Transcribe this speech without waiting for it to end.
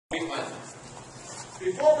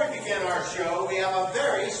Before we begin our show, we have a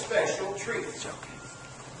very special treat.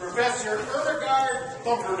 Professor Ermengarde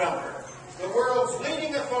Thumperdumper, the world's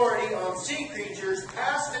leading authority on sea creatures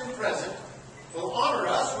past and present, will honor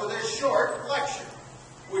us with a short lecture,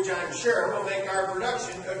 which I'm sure will make our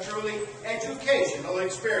production a truly educational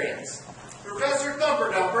experience. Professor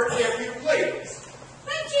Thumperdumper, if you please.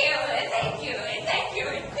 Thank you, thank you, thank you,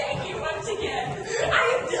 thank you once again.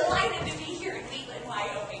 I am delighted to be here in Wheatland,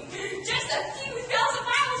 Wyoming, just a few thousand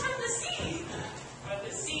miles from the sea. But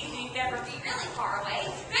the sea need never be really far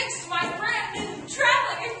away, thanks to my brand new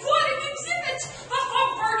traveling aquatic exhibit, the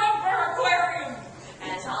Thumperdumper Aquarium.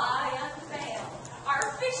 As I unveil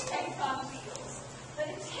our fish tank on wheels, but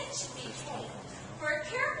attention be paid, for a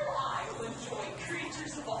careful eye will enjoy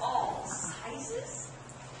creatures of all sizes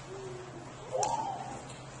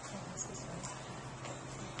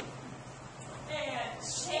and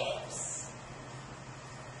shapes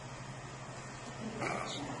and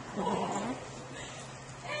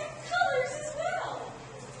colors as well.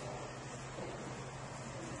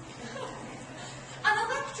 An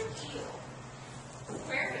electric eel.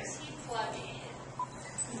 Where does he plug in?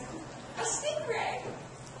 A stingray.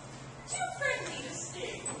 Too friendly to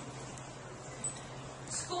sting.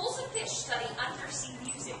 Schools of fish study undersea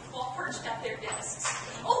music while perched at their desks.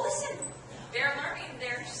 Oh, listen, they're learning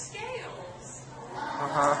their scales.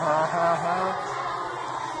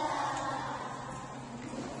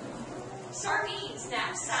 Sardines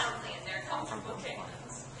nap soundly in their comfortable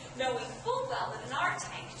cans, knowing full well that in our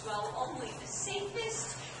tank dwell only the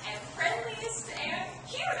safest and friendliest and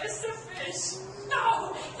cutest of fish.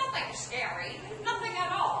 No, nothing scary, nothing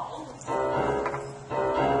at all.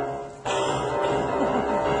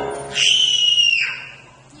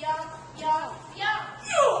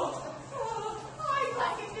 I'd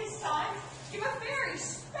like it this time to give a very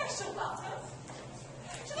special welcome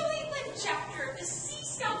to the Wheatland chapter of the Sea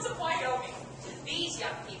Scouts of Wyoming. These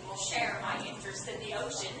young people share my interest in the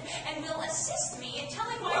ocean and will assist me in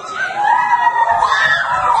telling my tale.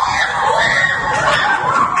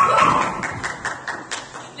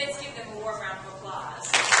 Let's give them a warm round of applause.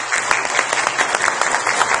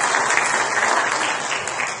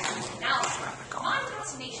 Now, my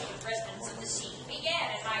fascination with residents of the sea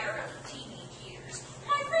began in my early teenage years.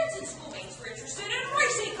 My friends and schoolmates were interested in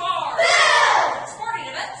racing cars, sporting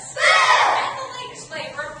events, and the latest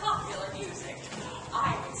flavor of popular music.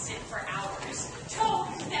 I would sit for hours,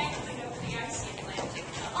 toes dangling over the icy Atlantic,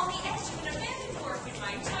 on the edge of an abandoned wharf in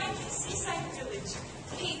my tiny seaside village,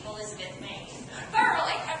 Cape Elizabeth, Maine,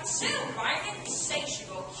 thoroughly consumed by an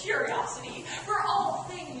insatiable curiosity for all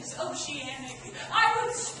things oceanic. I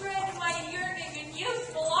would spread my yearning and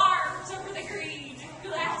youthful arms over the green,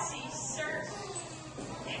 glassy surf.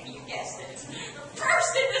 And you guessed it,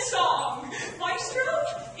 burst into song. Maestro,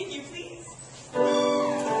 if you please.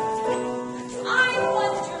 I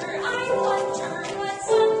wonder what's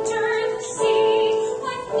under the sea.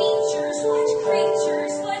 What features, what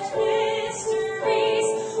creatures, what mysteries.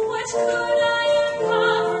 What could I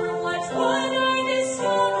uncover? What would I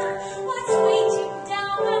discover? What's waiting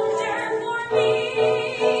down under for me?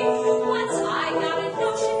 Once I got a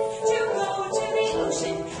notion to go to the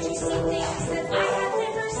ocean to see things that I had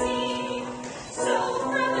never seen. So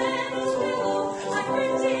from an old willow I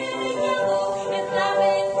printed in yellow and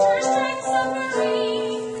lavender striped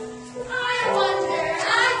submarine. I wonder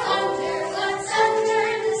what's under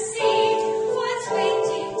the sea. What's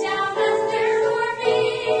waiting down under for me?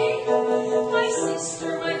 My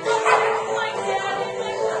sister, my brother, my dad, and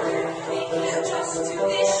my mother, they came just to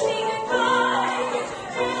wish me goodbye.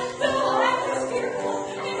 Though I was fearful,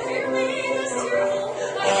 and fear made us tearful,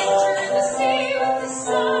 I entered the sea with a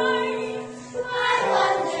sigh. I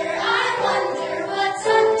wonder what's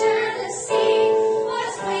under the sea.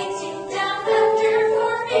 What's waiting down under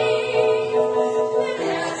for me? When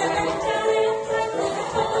there's a down and prevalent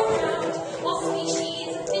all around, all species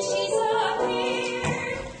of fishies appear.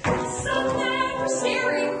 Some that were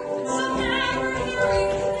scary, and some that were hairy,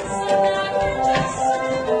 and some that were just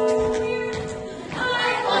sort of weird. I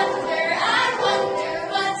wonder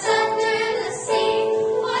what's under the sea.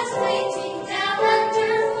 What's waiting down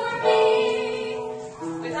under for me?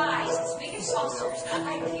 With eyes as big as saucers, I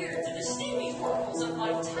peered through the steamy portals of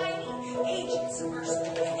my tiny, aged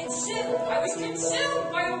submersible, and soon I was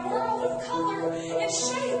consumed by a world of color and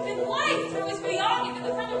shape and life that was beyond even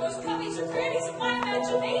the furthermost cubbies or crannies of my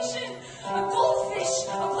imagination. A goldfish,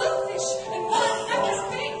 a bluefish, and one that was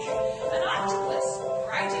pink, an octopus,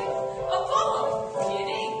 writing, a poem,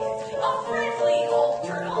 kidding, a friendly old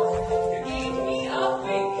turtle who gave me a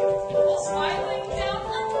wink while smiling down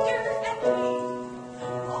under at me.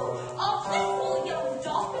 Oh, a playful young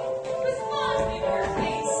dolphin with fun in her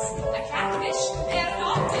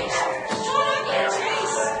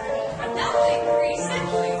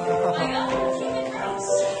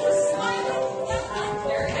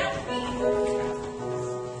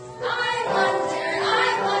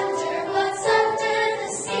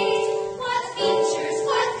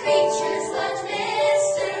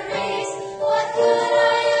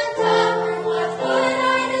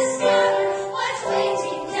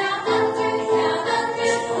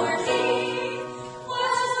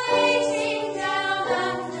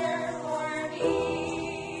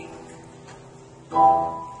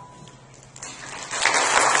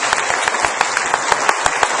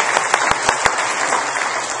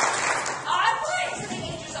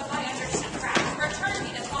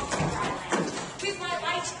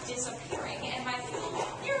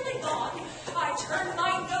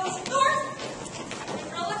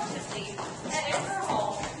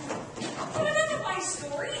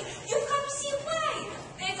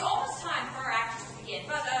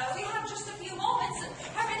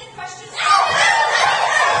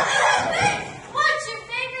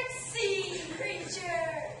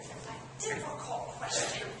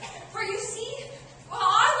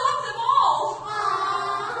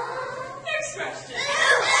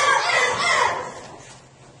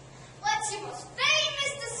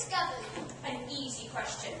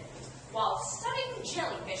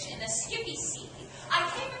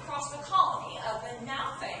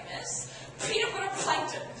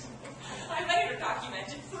plankton. I later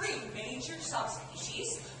documented 3 major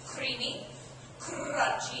subspecies: creamy,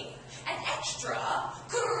 crunchy, and extra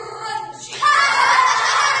crunchy.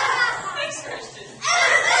 Thanks, Christian.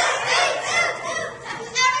 Have you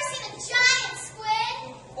ever seen a giant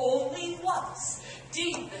squid? Only once,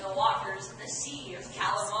 deep in the waters of the Sea of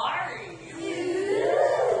Calamari.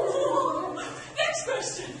 Next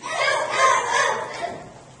question.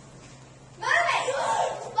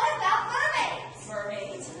 Mermaids. What about mermaids?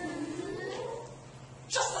 Mermaids?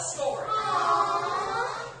 Just a story.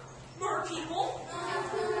 Aww. Mer people?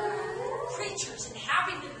 Creatures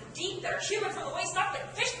inhabiting the deep that are human from the waist up and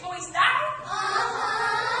fish from the waist down?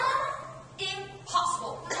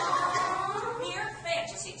 Impossible. Mere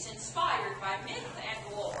fantasies inspired by myth and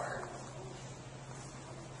lore.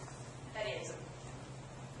 That is,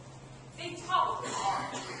 they probably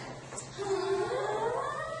aren't.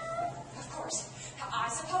 Of course, I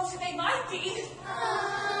suppose they might be.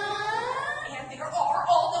 And there are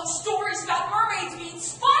all those stories about mermaids being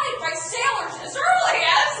spotted by sailors as early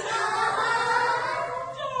as...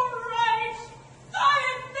 All right, I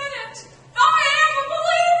admit it. I am a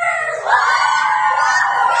believer.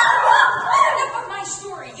 Enough of my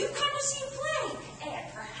story. You've come to see a play. And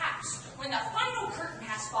perhaps when the final curtain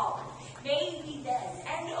has fallen, maybe then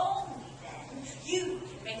and only then, you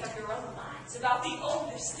can make up your own minds about the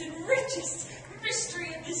oldest and richest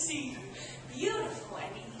mystery of the sea. Beautiful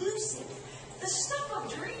and elusive, the stuff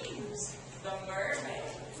of dreams, the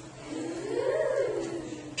mermaid.